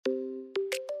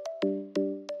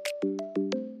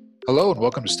Hello and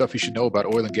welcome to Stuff You Should Know About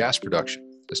Oil and Gas Production.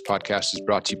 This podcast is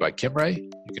brought to you by Kimray.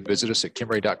 You can visit us at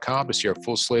kimray.com to see our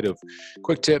full slate of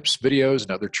quick tips, videos,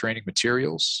 and other training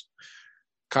materials.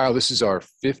 Kyle, this is our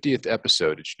 50th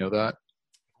episode. Did you know that?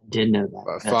 I did know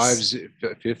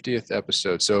that. 50th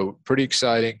episode. So pretty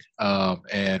exciting.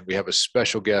 And we have a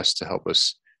special guest to help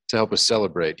us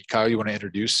celebrate. Kyle, you want to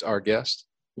introduce our guest?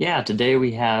 Yeah, today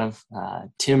we have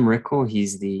Tim Rickel.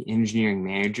 He's the engineering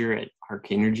manager at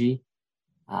Arc Energy.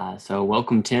 So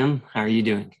welcome, Tim. How are you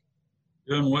doing?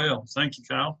 Doing well. Thank you,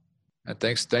 Kyle. And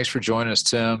thanks for joining us,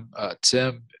 Tim.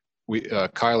 Tim,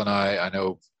 Kyle and I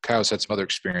know Kyle's had some other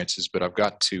experiences, but I've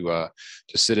gotten to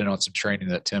sit in on some training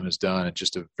that Tim has done, and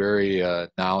just a very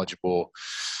knowledgeable,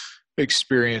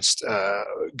 experienced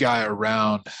guy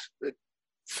around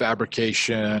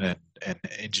fabrication and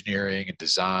engineering and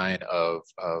design of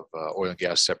oil and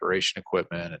gas separation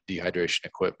equipment and dehydration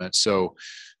equipment. So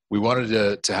we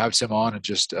wanted to have Tim on and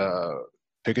just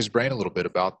pick his brain a little bit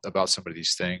about some of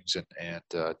these things. And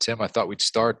Tim, I thought we'd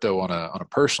start though on a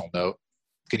personal note.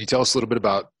 Can you tell us a little bit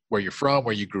about where you're from,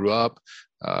 where you grew up,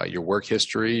 your work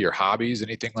history, your hobbies,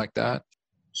 anything like that?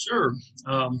 Sure.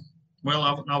 Well,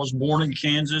 I was born in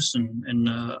Kansas, and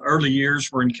early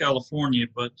years were in California,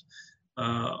 but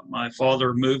my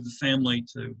father moved the family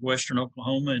to Western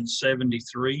Oklahoma in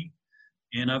 '73,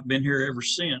 and I've been here ever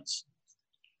since.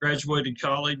 Graduated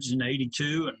college in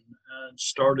 '82 and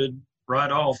started right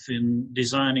off in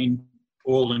designing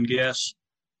oil and gas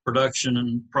production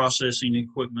and processing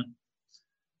equipment.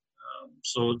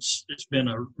 So it's been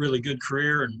a really good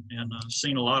career and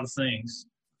seen a lot of things.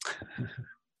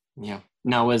 Yeah.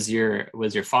 Now, was your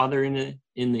father in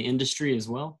the industry as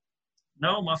well?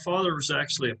 No, my father was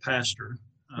actually a pastor.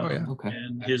 Okay.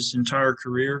 And his entire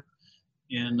career,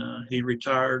 and he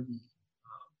retired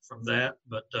from that.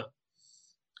 But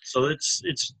so it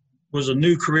was a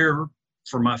new career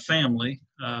for my family.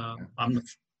 I'm the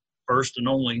first and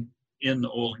only in the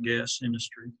oil and gas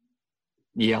industry.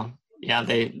 Yeah. Yeah,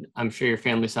 I'm sure your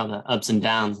family saw the ups and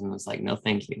downs and was like, no,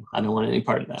 thank you. I don't want any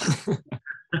part of that.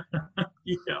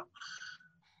 Yeah.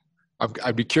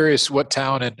 I'd be curious, what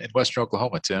town in Western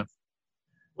Oklahoma, Tim?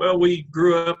 Well, we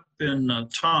grew up in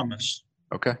Thomas,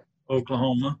 okay,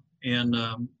 Oklahoma, and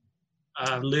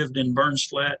I lived in Burns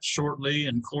Flat shortly,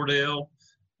 and Cordell,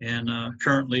 and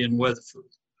currently in Weatherford.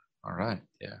 All right.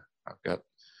 Yeah. I've got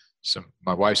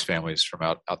my wife's family is from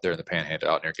out there in the Panhandle,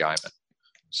 out near Guyman.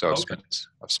 So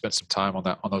I've spent some time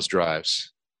on those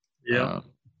drives. Yeah.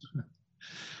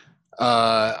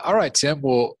 All right, Tim.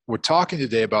 Well, we're talking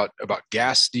today about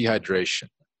gas dehydration,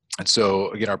 and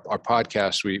so again, our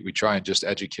podcast we try and just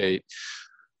educate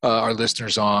our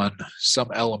listeners on some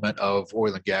element of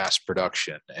oil and gas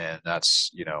production, and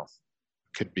that's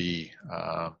could be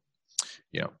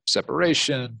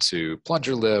separation to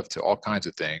plunger lift to all kinds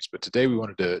of things. But today we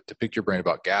wanted to pick your brain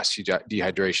about gas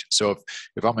dehydration. So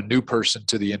if I'm a new person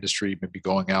to the industry, maybe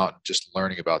going out and just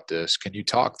learning about this, can you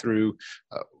talk through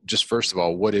just first of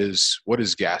all, what is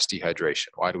gas dehydration?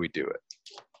 Why do we do it?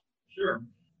 Sure.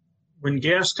 When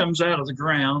gas comes out of the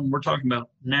ground, we're talking about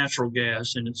natural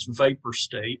gas in its vapor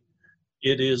state.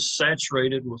 It is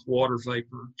saturated with water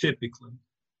vapor typically.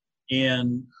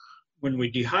 And when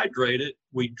we dehydrate it,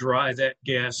 we dry that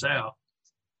gas out,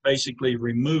 basically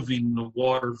removing the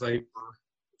water vapor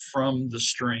from the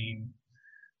stream.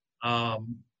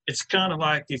 It's kind of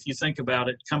like, if you think about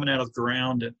it, coming out of the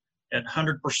ground at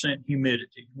 100%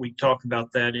 humidity. We talk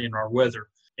about that in our weather.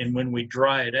 And when we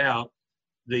dry it out,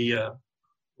 the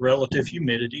relative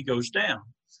humidity goes down.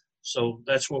 So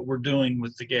that's what we're doing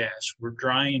with the gas. We're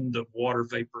drying the water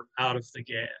vapor out of the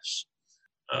gas.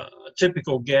 A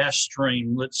typical gas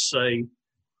stream, let's say,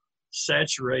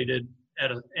 saturated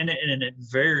and it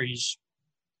varies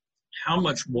how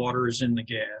much water is in the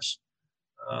gas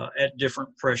at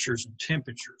different pressures and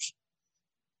temperatures.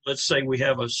 Let's say we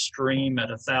have a stream at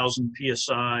 1,000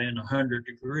 psi and 100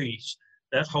 degrees.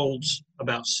 That holds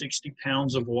about 60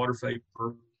 pounds of water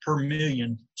vapor per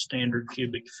million standard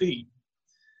cubic feet.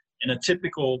 And a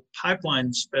typical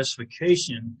pipeline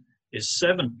specification is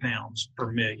 7 pounds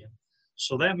per million.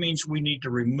 So that means we need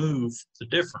to remove the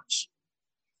difference.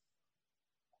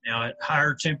 Now, at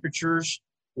higher temperatures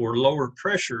or lower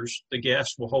pressures, the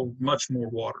gas will hold much more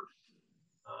water.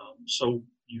 So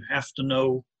you have to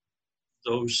know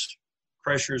those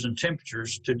pressures and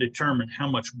temperatures to determine how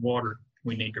much water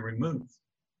we need to remove.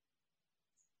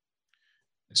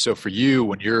 So for you,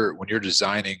 when you're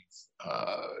designing,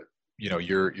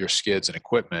 your skids and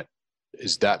equipment,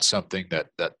 is that something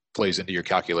that plays into your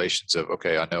calculations of,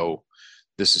 okay, I know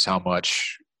this is how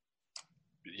much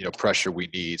pressure we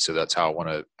need, so that's how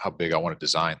big I want to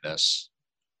design this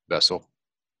vessel?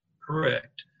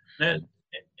 Correct. That,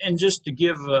 and just to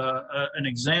give an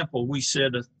example, we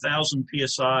said 1,000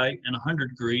 psi and 100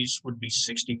 degrees would be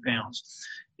 60 pounds.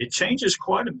 It changes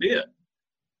quite a bit.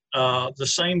 The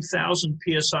same 1,000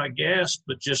 psi gas,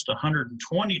 but just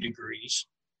 120 degrees,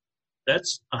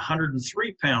 that's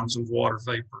 103 pounds of water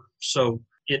vapor. So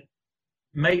it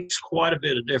makes quite a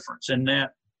bit of difference, and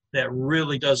that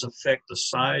really does affect the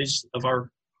size of our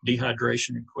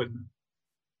dehydration equipment.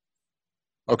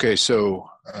 Okay, so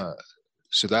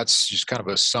that's just kind of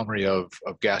a summary of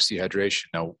gas dehydration.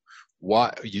 Now,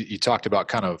 why you talked about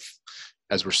kind of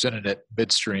as we're sending it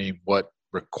midstream, what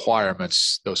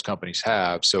requirements those companies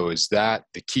have. So is that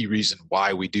the key reason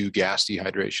why we do gas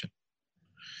dehydration?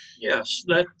 Yes,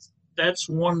 that's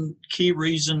one key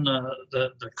reason.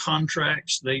 The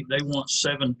contracts, they want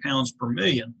 7 pounds per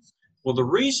million. Well, the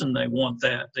reason they want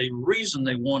that, the reason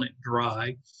they want it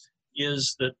dry,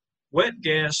 is that wet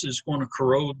gas is going to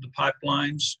corrode the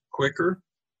pipelines quicker.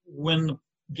 When the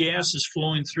gas is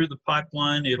flowing through the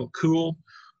pipeline, it'll cool,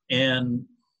 and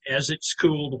as it's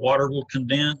cooled, water will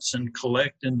condense and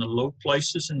collect in the low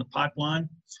places in the pipeline.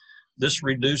 This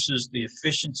reduces the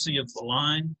efficiency of the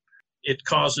line. It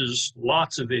causes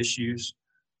lots of issues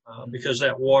because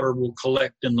that water will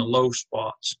collect in the low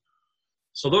spots.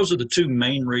 So those are the two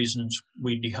main reasons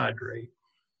we dehydrate.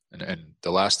 And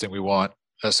the last thing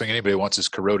anybody wants is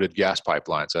corroded gas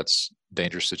pipelines. That's a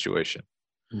dangerous situation.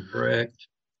 Correct.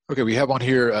 Okay, we have on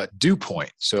here dew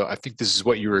point. So I think this is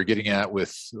what you were getting at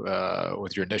with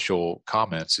your initial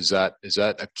comments. Is that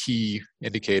a key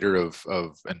indicator of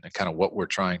and kind of what we're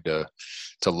trying to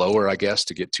lower, I guess,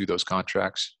 to get to those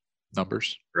contracts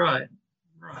numbers? Right.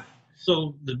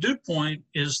 So the dew point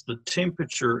is the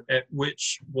temperature at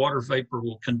which water vapor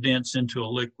will condense into a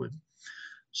liquid.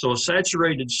 So a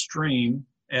saturated stream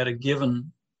at a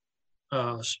given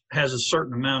has a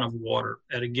certain amount of water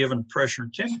at a given pressure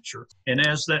and temperature. And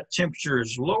as that temperature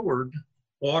is lowered,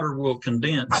 water will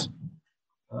condense.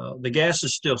 The gas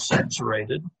is still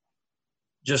saturated,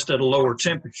 just at a lower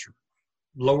temperature.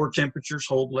 Lower temperatures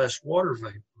hold less water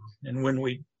vapor. And when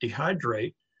we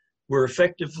dehydrate, we're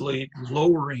effectively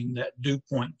lowering that dew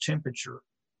point temperature,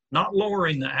 not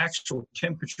lowering the actual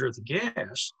temperature of the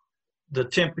gas, the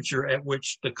temperature at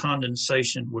which the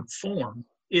condensation would form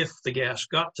if the gas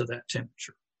got to that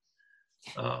temperature.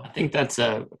 I think that's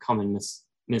a common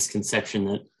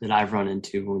misconception that I've run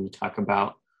into when you talk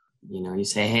about, you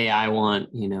say, hey, I want,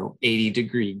 80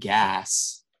 degree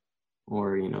gas,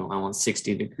 or, I want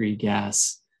 60 degree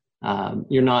gas.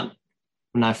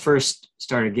 When I first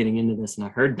started getting into this and I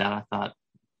heard that, I thought,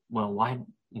 well,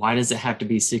 why does it have to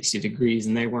be 60 degrees?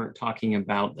 And they weren't talking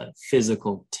about the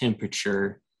physical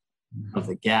temperature of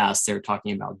the gas. They were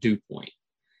talking about dew point.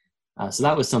 So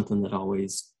that was something that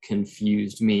always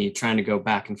confused me, trying to go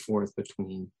back and forth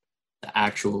between the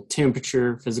actual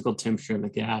temperature, physical temperature of the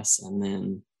gas, and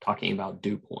then talking about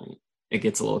dew point. It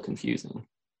gets a little confusing.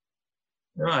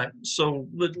 Right. So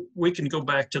we can go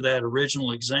back to that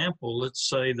original example. Let's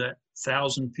say that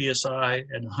 1,000 psi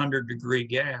and 100 degree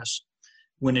gas,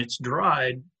 when it's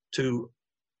dried to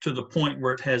the point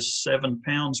where it has 7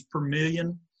 pounds per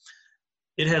million,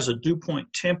 it has a dew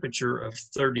point temperature of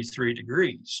 33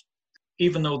 degrees.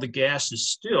 Even though the gas is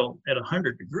still at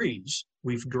 100 degrees,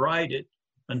 we've dried it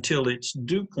until its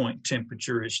dew point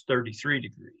temperature is 33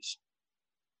 degrees.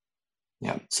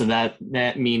 Yeah, so that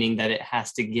meaning that it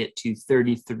has to get to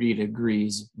 33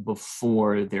 degrees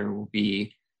before there will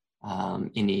be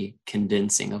any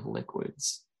condensing of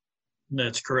liquids.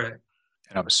 That's correct.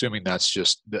 And I'm assuming that's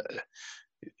just the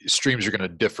streams are going to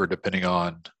differ depending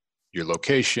on your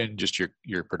location, just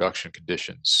your production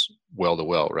conditions, well to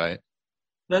well, right?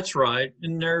 That's right.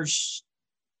 And there's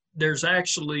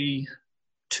actually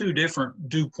two different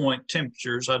dew point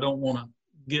temperatures. I don't want to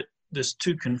get this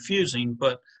too confusing,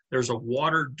 but there's a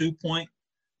water dew point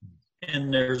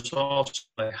and there's also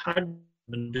a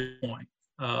hydrocarbon dew point.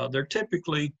 They're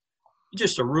typically,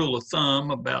 just a rule of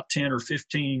thumb, about 10 or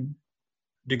 15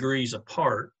 degrees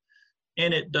apart.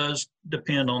 And it does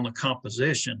depend on the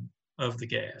composition of the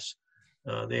gas,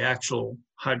 the actual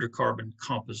hydrocarbon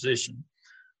composition.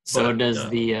 So does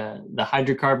the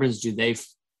hydrocarbons, do they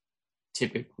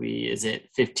typically, is it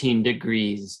 15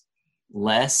 degrees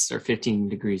less or 15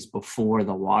 degrees before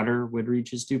the water would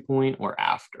reach its dew point, or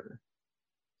after?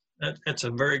 That's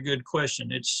a very good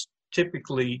question. It's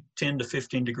typically 10 to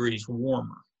 15 degrees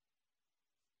warmer.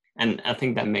 And I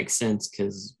think that makes sense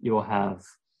because you'll have,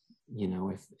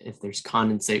 if there's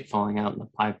condensate falling out in the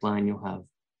pipeline, you'll have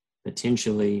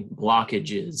potentially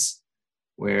blockages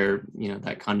where,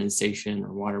 that condensation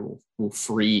or water will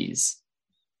freeze.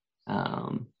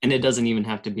 And it doesn't even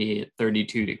have to be at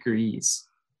 32 degrees.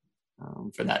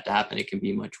 for that to happen, it can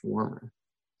be much warmer.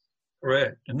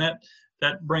 Correct. And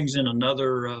that brings in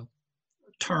another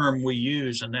term we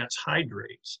use, and that's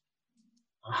hydrates.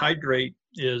 A hydrate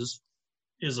is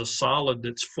a solid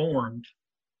that's formed.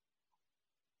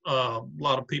 A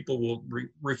lot of people will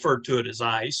refer to it as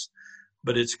ice,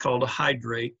 but it's called a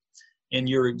hydrate. And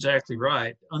you're exactly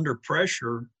right. Under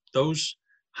pressure, those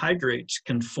hydrates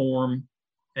can form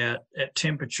at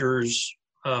temperatures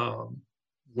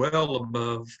well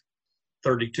above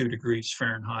 32 degrees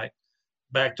Fahrenheit.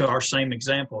 Back to our same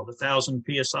example, at 1,000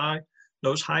 psi,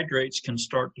 those hydrates can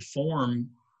start to form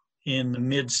in the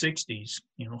mid 60s,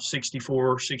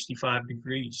 64, 65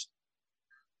 degrees.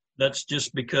 That's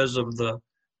just because of the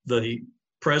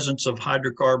presence of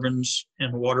hydrocarbons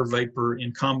and water vapor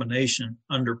in combination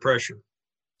under pressure.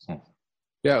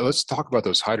 Yeah, let's talk about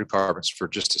those hydrocarbons for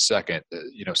just a second.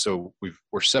 So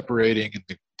we're separating in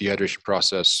the dehydration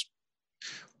process.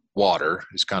 Water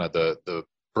is kind of the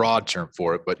broad term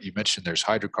for it, but you mentioned there's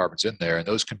hydrocarbons in there, and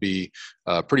those can be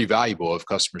pretty valuable if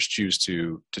customers choose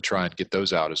to try and get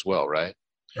those out as well, right?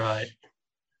 Right.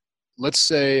 Let's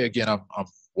say again, I'm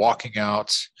walking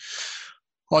out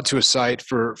onto a site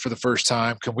for the first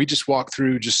time. Can we just walk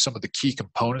through just some of the key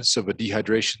components of a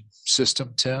dehydration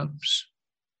system, Tim's?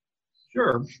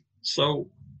 Sure. So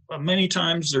many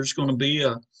times there's going to be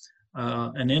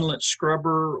an inlet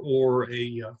scrubber or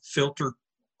a filter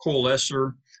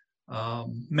coalescer.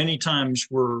 Many times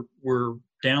we're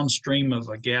downstream of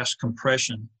a gas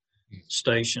compression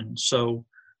station. So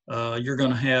you're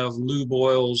going to have lube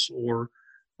oils or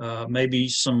maybe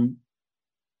some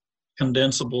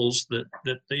condensables that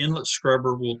the inlet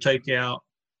scrubber will take out.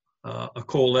 A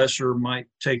coalescer might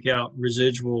take out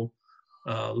residual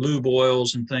lube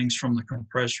oils and things from the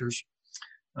compressors.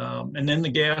 And then the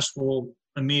gas will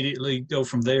immediately go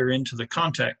from there into the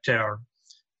contact tower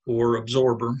or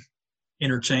absorber,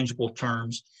 interchangeable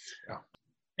terms. Yeah.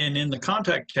 And in the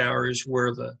contact tower is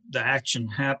where the action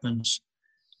happens.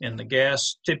 And the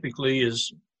gas typically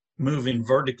is moving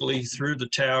vertically through the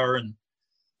tower,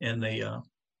 and the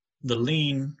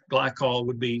lean glycol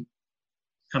would be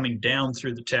coming down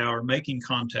through the tower, making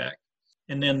contact.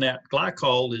 And then that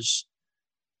glycol is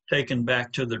taken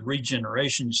back to the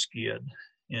regeneration skid.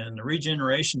 And the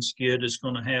regeneration skid is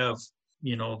going to have,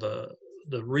 the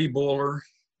reboiler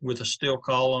with a steel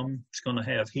column. It's going to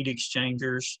have heat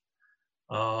exchangers.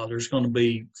 There's going to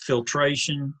be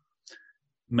filtration,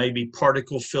 maybe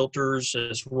particle filters,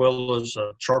 as well as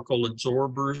charcoal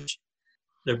absorbers.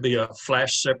 There'll be a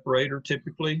flash separator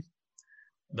typically,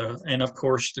 and of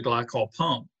course the glycol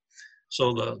pump.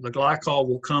 So the glycol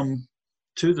will come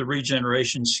to the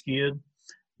regeneration skid,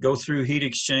 go through heat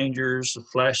exchangers, the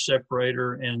flash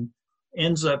separator, and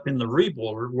ends up in the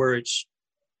reboiler where it's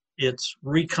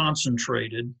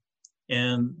reconcentrated,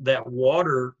 and that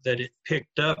water that it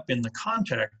picked up in the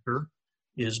contactor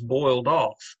is boiled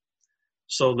off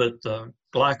so that the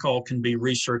glycol can be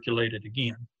recirculated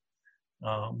again.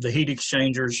 The heat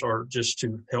exchangers are just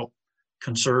to help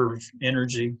conserve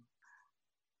energy.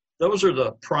 Those are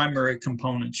the primary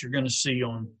components you're going to see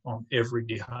on every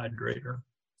dehydrator.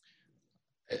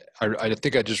 I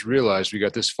think I just realized we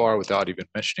got this far without even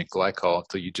mentioning glycol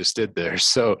until you just did there.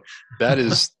 So that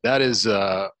is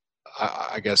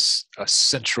I guess a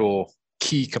central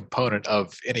key component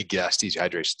of any gas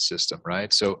dehydration system,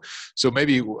 right? So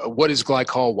maybe what is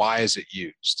glycol? Why is it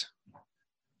used?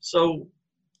 So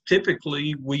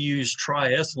typically we use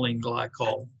triethylene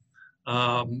glycol,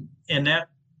 and that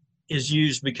is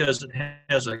used because it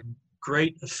has a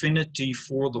great affinity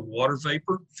for the water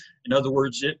vapor. In other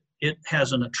words, it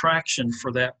has an attraction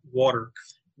for that water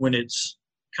when it's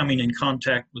coming in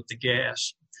contact with the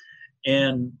gas.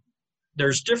 And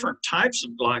there's different types of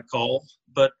glycol,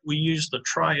 but we use the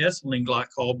triethylene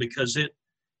glycol because it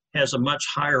has a much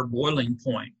higher boiling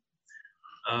point.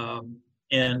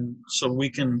 And so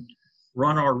we can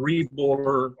run our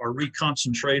reboiler or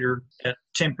reconcentrator at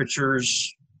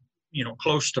temperatures,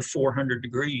 close to 400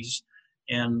 degrees.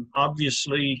 And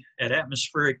obviously at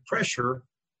atmospheric pressure,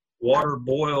 water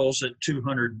boils at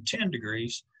 210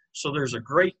 degrees. So there's a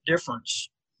great difference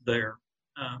there.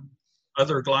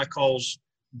 Other glycols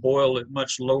boil at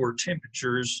much lower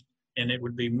temperatures, and it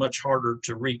would be much harder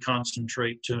to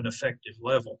reconcentrate to an effective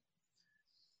level.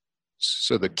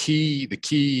 So the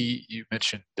key you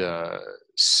mentioned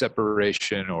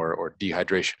separation or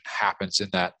dehydration happens in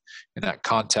that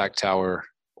contact tower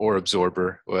or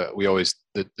absorber. We always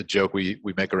the joke we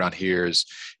make around here is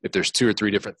if there's 2 or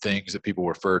 3 different things that people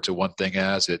refer to one thing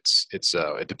as, it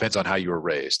depends on how you were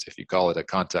raised. If you call it a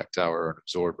contact tower or an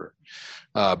absorber,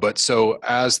 but so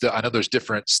I know there's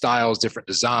different styles, different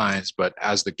designs, but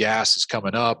as the gas is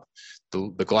coming up,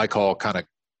 the glycol kind of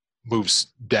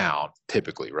moves down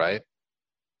typically, right?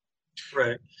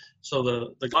 Correct. So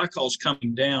the glycol is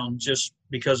coming down just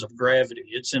because of gravity.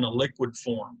 It's in a liquid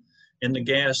form, and the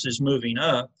gas is moving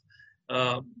up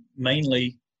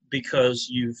mainly because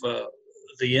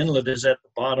the inlet is at the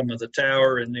bottom of the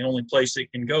tower, and the only place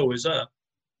it can go is up.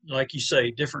 Like you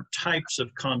say, different types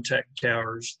of contact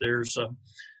towers. There's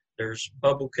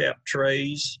bubble cap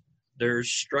trays,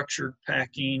 there's structured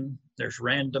packing, there's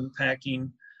random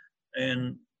packing,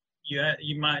 and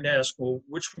you might ask, well,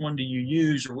 which one do you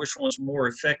use, or which one's more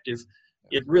effective?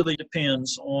 It really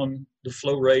depends on the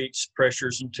flow rates,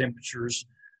 pressures, and temperatures.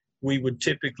 We would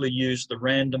typically use the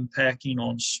random packing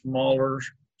on smaller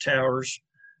towers,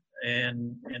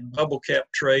 and bubble cap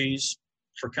trays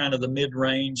for kind of the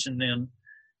mid-range. And then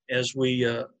as we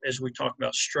talk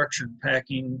about structured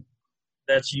packing,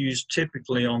 that's used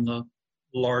typically on the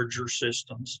larger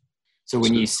systems. So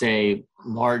when you say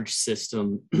large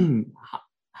system,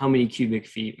 how many cubic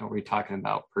feet are we talking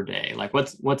about per day? Like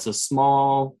what's a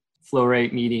small flow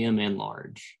rate, medium, and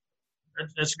large?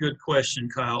 That's a good question,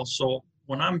 Kyle. So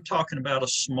when I'm talking about a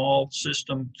small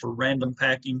system for random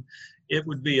packing, it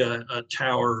would be a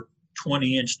tower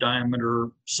 20-inch diameter,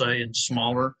 say, and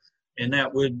smaller, and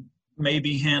that would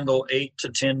maybe handle 8 to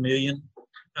 10 million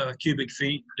cubic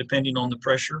feet, depending on the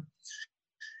pressure.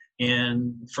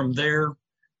 And from there,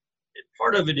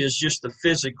 part of it is just the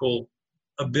physical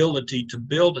ability to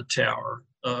build a tower.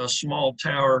 A small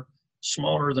tower,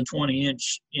 smaller than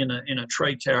 20-inch in a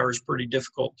tray tower, is pretty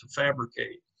difficult to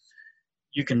fabricate.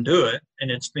 You can do it,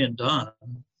 and it's been done.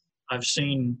 I've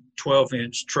seen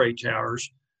 12-inch tray towers,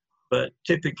 but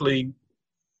typically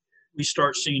we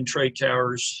start seeing tray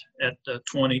towers at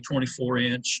 20,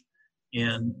 24-inch.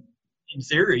 And in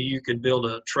theory, you could build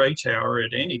a tray tower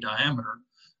at any diameter,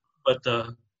 but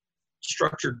the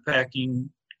structured packing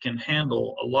can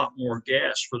handle a lot more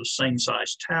gas for the same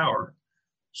size tower.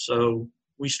 So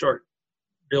we start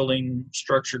building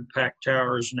structured pack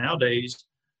towers nowadays,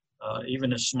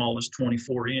 even as small as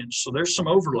 24-inch. So there's some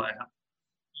overlap.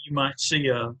 You might see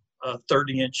a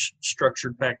 30-inch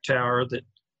structured pack tower that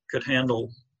could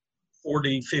handle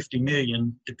 40, 50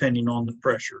 million, depending on the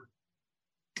pressure.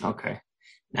 Okay.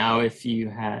 Now, if you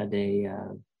had a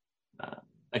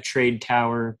trade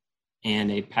tower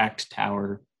and a packed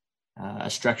tower, a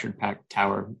structured packed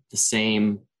tower, the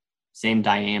same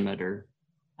diameter,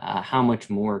 how much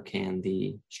more can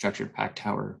the structured packed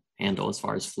tower handle as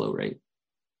far as flow rate?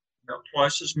 About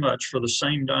twice as much for the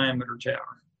same diameter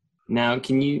tower. Now,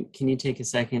 can you take a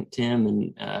second, Tim,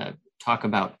 and talk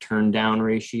about turn down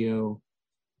ratio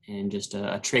and just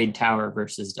a trade tower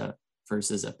versus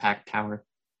a packed tower?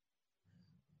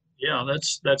 Yeah,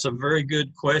 that's a very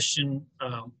good question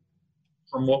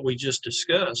from what we just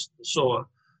discussed. So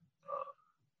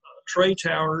tray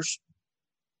towers,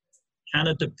 kind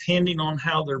of depending on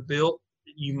how they're built,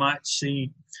 you might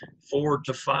see 4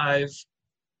 to 5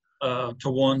 to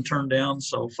 1 turn down.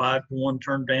 So 5 to 1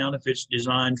 turn down. If it's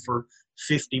designed for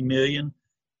 50 million,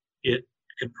 it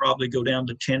could probably go down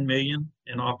to 10 million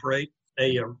and operate.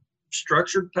 A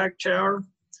structured pack tower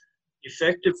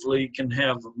effectively can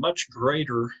have a much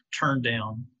greater turn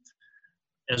down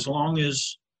as long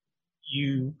as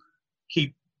you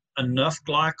keep enough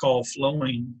glycol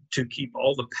flowing to keep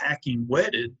all the packing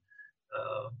wetted.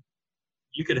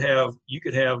 You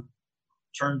could have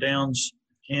turn downs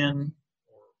 10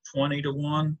 or 20 to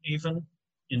 1 even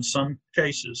in some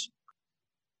cases.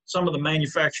 Some of the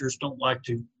manufacturers don't like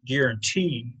to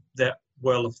guarantee that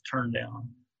well of turn down,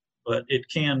 but it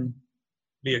can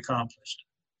be accomplished.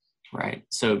 Right.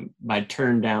 So by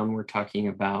turn down, we're talking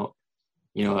about,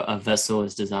 a vessel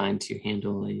is designed to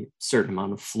handle a certain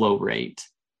amount of flow rate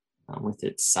with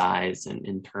its size and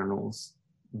internals.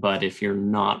 But if you're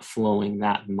not flowing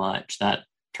that much, that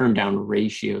turn down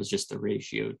ratio is just the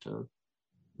ratio to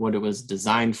what it was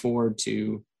designed for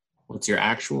to what's your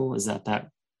actual. Is that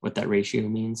what that ratio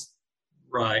means?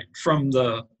 Right. From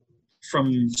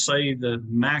say the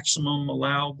maximum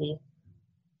allowable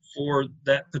for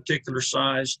that particular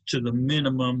size to the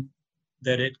minimum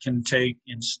that it can take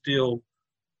and still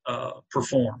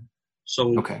perform.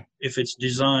 So okay. If it's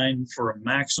designed for a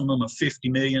maximum of 50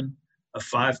 million, a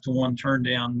 5 to 1 turn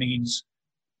down means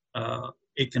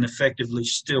it can effectively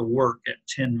still work at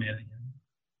 10 million.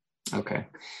 Okay.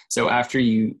 So after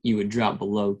you would drop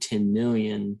below 10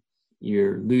 million,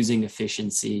 you're losing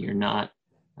efficiency. You're not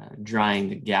drying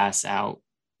the gas out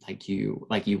like you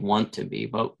want to be.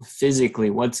 But physically,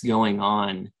 what's going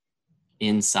on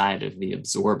inside of the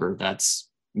absorber that's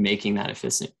making that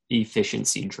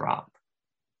efficiency drop?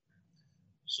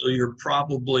 So you're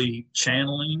probably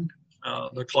channeling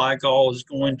The glycol is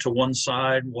going to one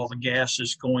side while the gas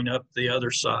is going up the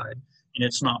other side, and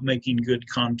it's not making good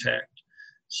contact.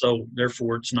 So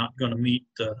therefore, it's not going to meet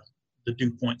the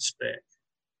dew point spec.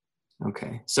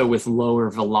 Okay. So with lower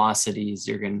velocities,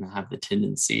 you're going to have the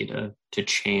tendency to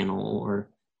channel, or,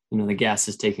 the gas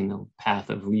is taking the path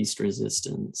of least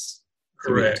resistance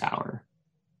through the tower.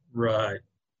 Right.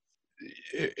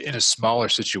 In a smaller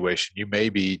situation, you may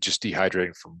be just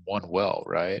dehydrating from one well,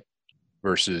 right?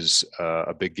 Versus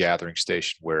a big gathering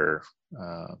station where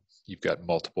you've got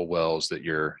multiple wells that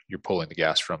you're pulling the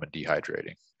gas from and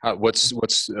dehydrating. What's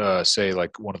say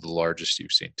like one of the largest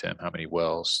you've seen, Tim? How many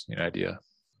wells? Any idea?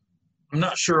 I'm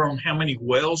not sure on how many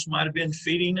wells might have been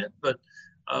feeding it, but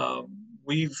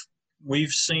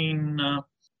we've seen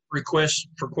requests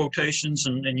for quotations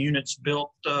and units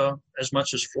built as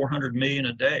much as 400 million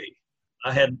a day.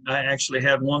 I actually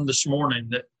had one this morning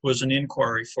that was an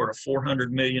inquiry for a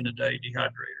 400 million a day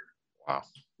dehydrator.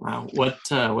 Wow.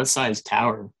 What size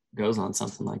tower goes on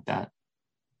something like that?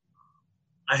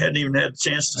 I hadn't even had a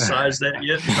chance to size that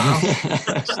yet.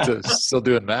 Still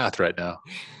doing math right now.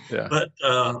 Yeah. But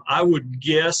I would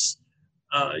guess,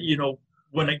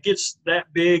 when it gets that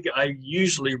big, I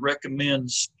usually recommend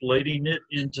splitting it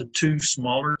into two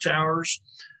smaller towers.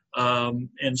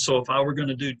 And so if I were going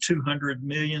to do 200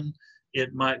 million,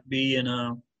 it might be in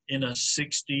a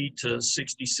 60 to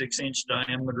 66 inch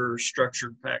diameter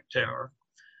structured pack tower.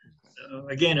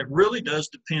 Again, it really does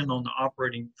depend on the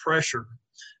operating pressure.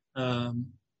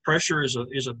 Pressure is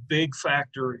a big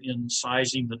factor in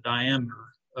sizing the diameter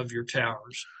of your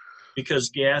towers, because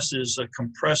gas is a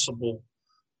compressible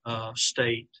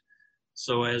state.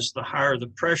 So as the higher the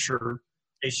pressure,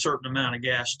 a certain amount of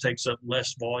gas takes up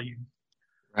less volume.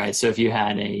 Right. So if you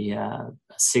had a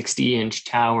 60-inch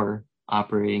tower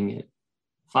operating at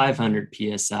 500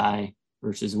 psi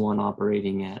versus one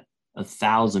operating at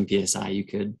 1,000 psi, you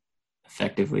could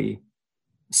effectively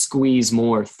squeeze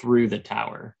more through the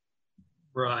tower.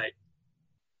 Right.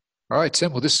 All right,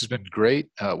 Tim. Well, this has been great.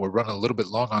 We're running a little bit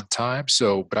long on time,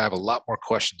 but I have a lot more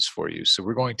questions for you. So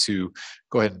we're going to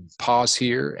go ahead and pause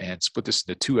here and split this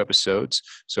into 2 episodes.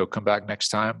 So come back next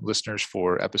time, listeners,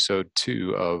 for episode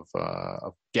 2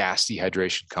 of Gas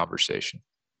Dehydration Conversation.